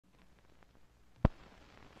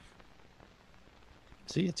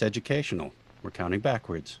See, it's educational. We're counting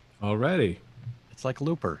backwards. Already. It's like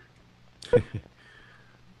Looper.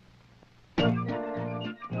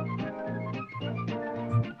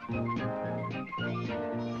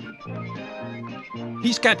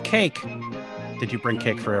 He's got cake. Did you bring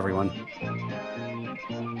cake for everyone?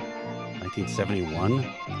 1971?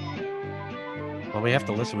 Well, we have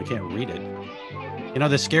to listen. We can't read it. You know,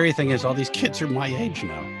 the scary thing is all these kids are my age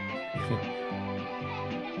now.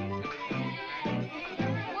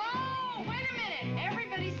 Whoa, wait a minute.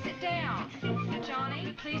 Everybody sit down.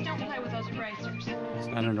 Johnny, please don't play with those erasers. It's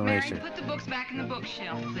not an eraser. Mary, put the books back in the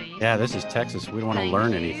bookshelf, please. Yeah, this is Texas. We don't want to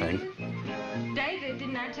learn anything. David,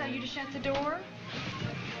 didn't I tell you to shut the door?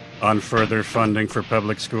 On further funding for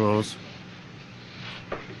public schools.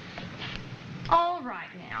 All right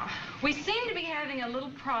now. We seem to be having a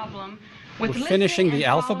little problem with We're finishing the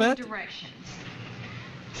listening and following alphabet? directions.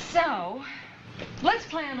 So, let's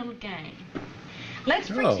play a little game. Let's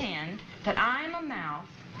pretend that I'm a mouth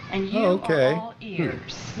and you are all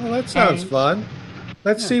ears. Well, that sounds fun.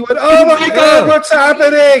 Let's see what... Oh my God, what's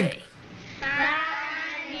happening?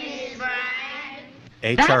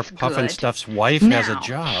 HR Puffinstuff's wife has a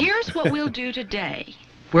job. Here's what we'll do today.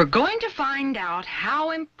 We're going to find out how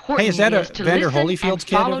important Hey, is that it is a to Vander listen Holyfield's and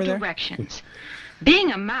kid follow over there? directions.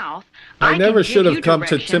 Being a mouth, I never should have come to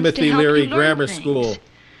directions Timothy help Leary you learn Grammar things. School.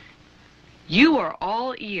 You are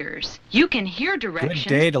all ears. You can hear directions. Good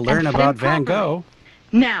day to learn and about think Van properly. Gogh.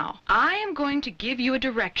 Now, I am going to give you a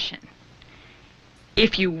direction.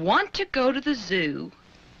 If you want to go to the zoo,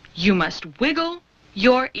 you must wiggle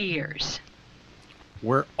your ears.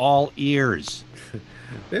 We're all ears.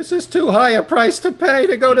 This is too high a price to pay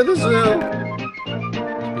to go to the zoo.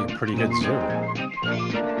 It'd be a pretty good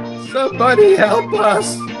zoo. Somebody help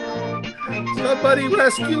us. Somebody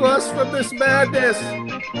rescue us from this madness.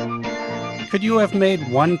 Could you have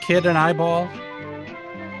made one kid an eyeball?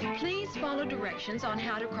 Please follow directions on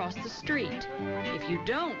how to cross the street. If you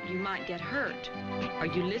don't, you might get hurt. Are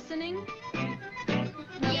you listening?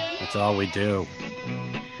 That's all we do.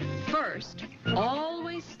 First,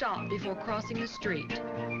 always stop before crossing the street.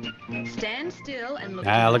 Stand still and look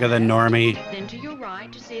Look at the normie. then to your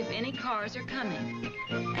right to see if any cars are coming.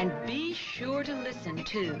 And be sure to listen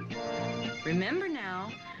too. Remember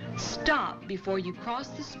now, stop before you cross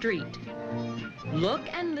the street. Look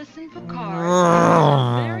and listen for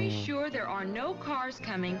cars. And very sure there are no cars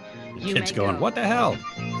coming. You Kids may going, go. what the hell?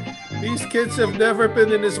 These kids have never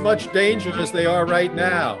been in as much danger as they are right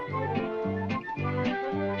now.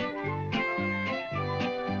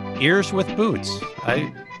 Ears with boots.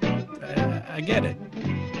 I get it.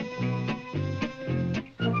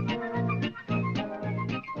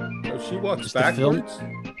 So she walks Is the film-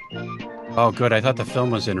 backwards? Oh, good. I thought the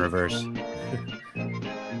film was in reverse.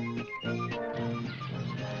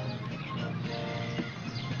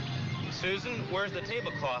 Susan, where's the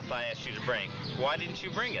tablecloth I asked you to bring? Why didn't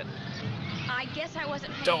you bring it? I guess I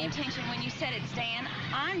wasn't paying attention when you said it, Stan.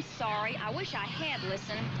 I'm sorry. I wish I had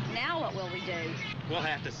listened. Now what will we do? We'll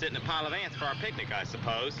have to sit in a pile of ants for our picnic, I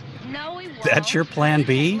suppose. No, we won't. That's your plan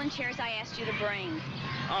B? One chairs I asked you to bring.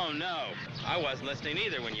 Oh, no. I wasn't listening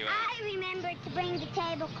either when you asked. I remembered to bring the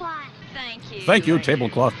tablecloth. Thank you. Thank you,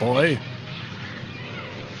 tablecloth boy.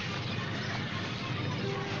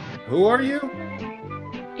 Who are you?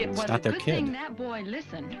 It was not a their good kid. thing that boy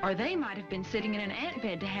listened, or they might have been sitting in an ant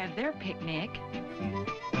bed to have their picnic.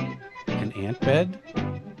 An ant bed?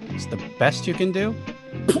 It's the best you can do?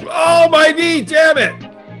 Oh, my knee, damn it!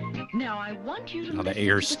 Now I want you to Now the listen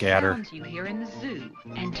ears to the scatter. sounds you hear in the zoo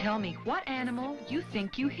and tell me what animal you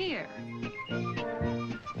think you hear.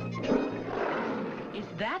 Is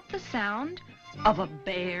that the sound of a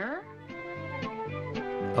bear?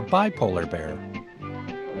 A bipolar bear.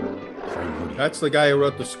 Very moody. That's the guy who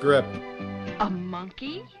wrote the script. A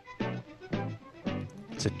monkey?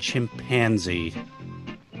 It's a chimpanzee.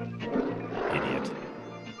 Idiot.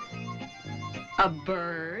 A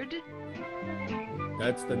bird?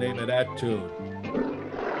 That's the name of that tune.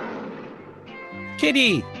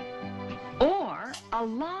 Kitty! Or a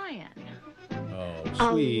lion?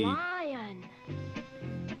 Oh, sweet. A lion.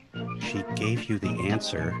 She gave you the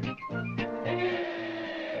answer.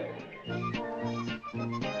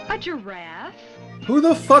 A giraffe? Who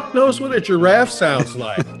the fuck knows what a giraffe sounds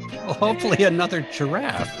like? Well, hopefully another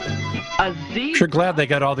giraffe. A zebra? Sure glad they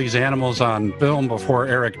got all these animals on film before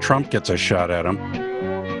Eric Trump gets a shot at them.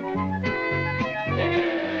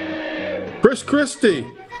 Chris Christie.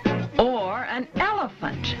 Or an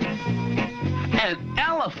elephant? An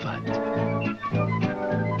elephant?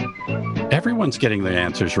 Everyone's getting the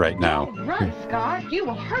answers right now. Run, Scott. You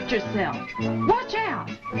will hurt yourself. Watch out.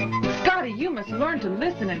 Scotty, you must learn to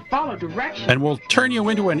listen and follow directions. And we'll turn you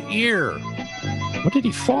into an ear. What did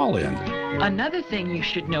he fall in? Another thing you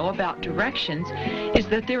should know about directions is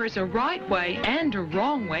that there is a right way and a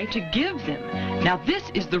wrong way to give them. Now this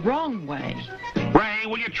is the wrong way. Ray,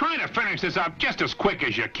 will you try to finish this up just as quick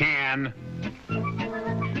as you can?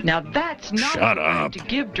 Now that's not Shut the way up. to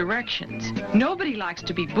give directions. Nobody likes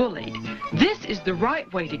to be bullied. This is the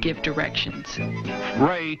right way to give directions.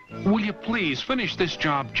 Ray, will you please finish this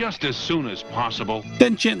job just as soon as possible?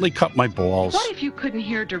 Then gently cut my balls. What if you couldn't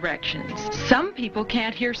hear directions? Some people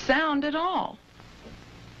can't hear sound at all.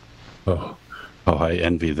 Oh, Oh, I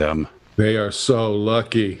envy them. they are so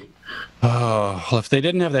lucky. Oh, well, if they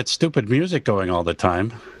didn't have that stupid music going all the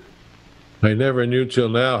time. I never knew till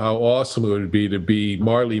now how awesome it would be to be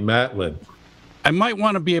Marley Matlin. I might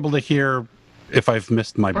want to be able to hear if I've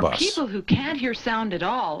missed my For bus. people who can't hear sound at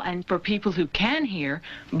all, and for people who can hear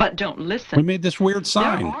but don't We listen, made this weird there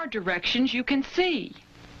sign. are directions you can see.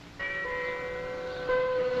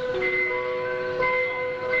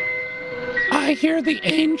 I hear the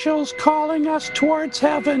angels calling us towards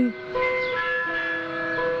heaven.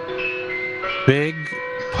 Big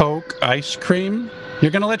Poke ice cream?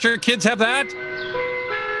 You're going to let your kids have that?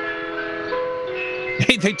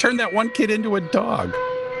 Hey, they turned that one kid into a dog.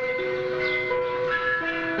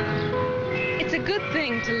 It's a good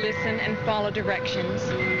thing to listen and follow directions.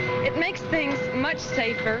 It makes things much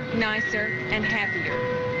safer, nicer, and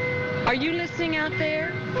happier. Are you listening out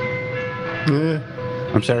there?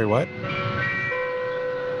 I'm sorry, what?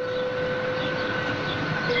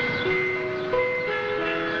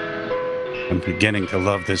 I'm beginning to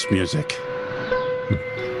love this music.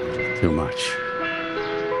 Too much.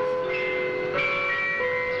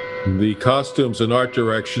 The costumes and art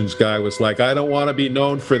directions guy was like, I don't want to be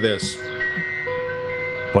known for this.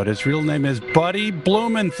 But his real name is Buddy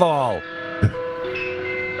Blumenthal.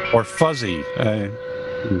 Or Fuzzy.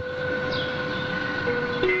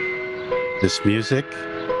 This music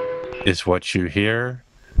is what you hear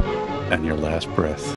and your last breath.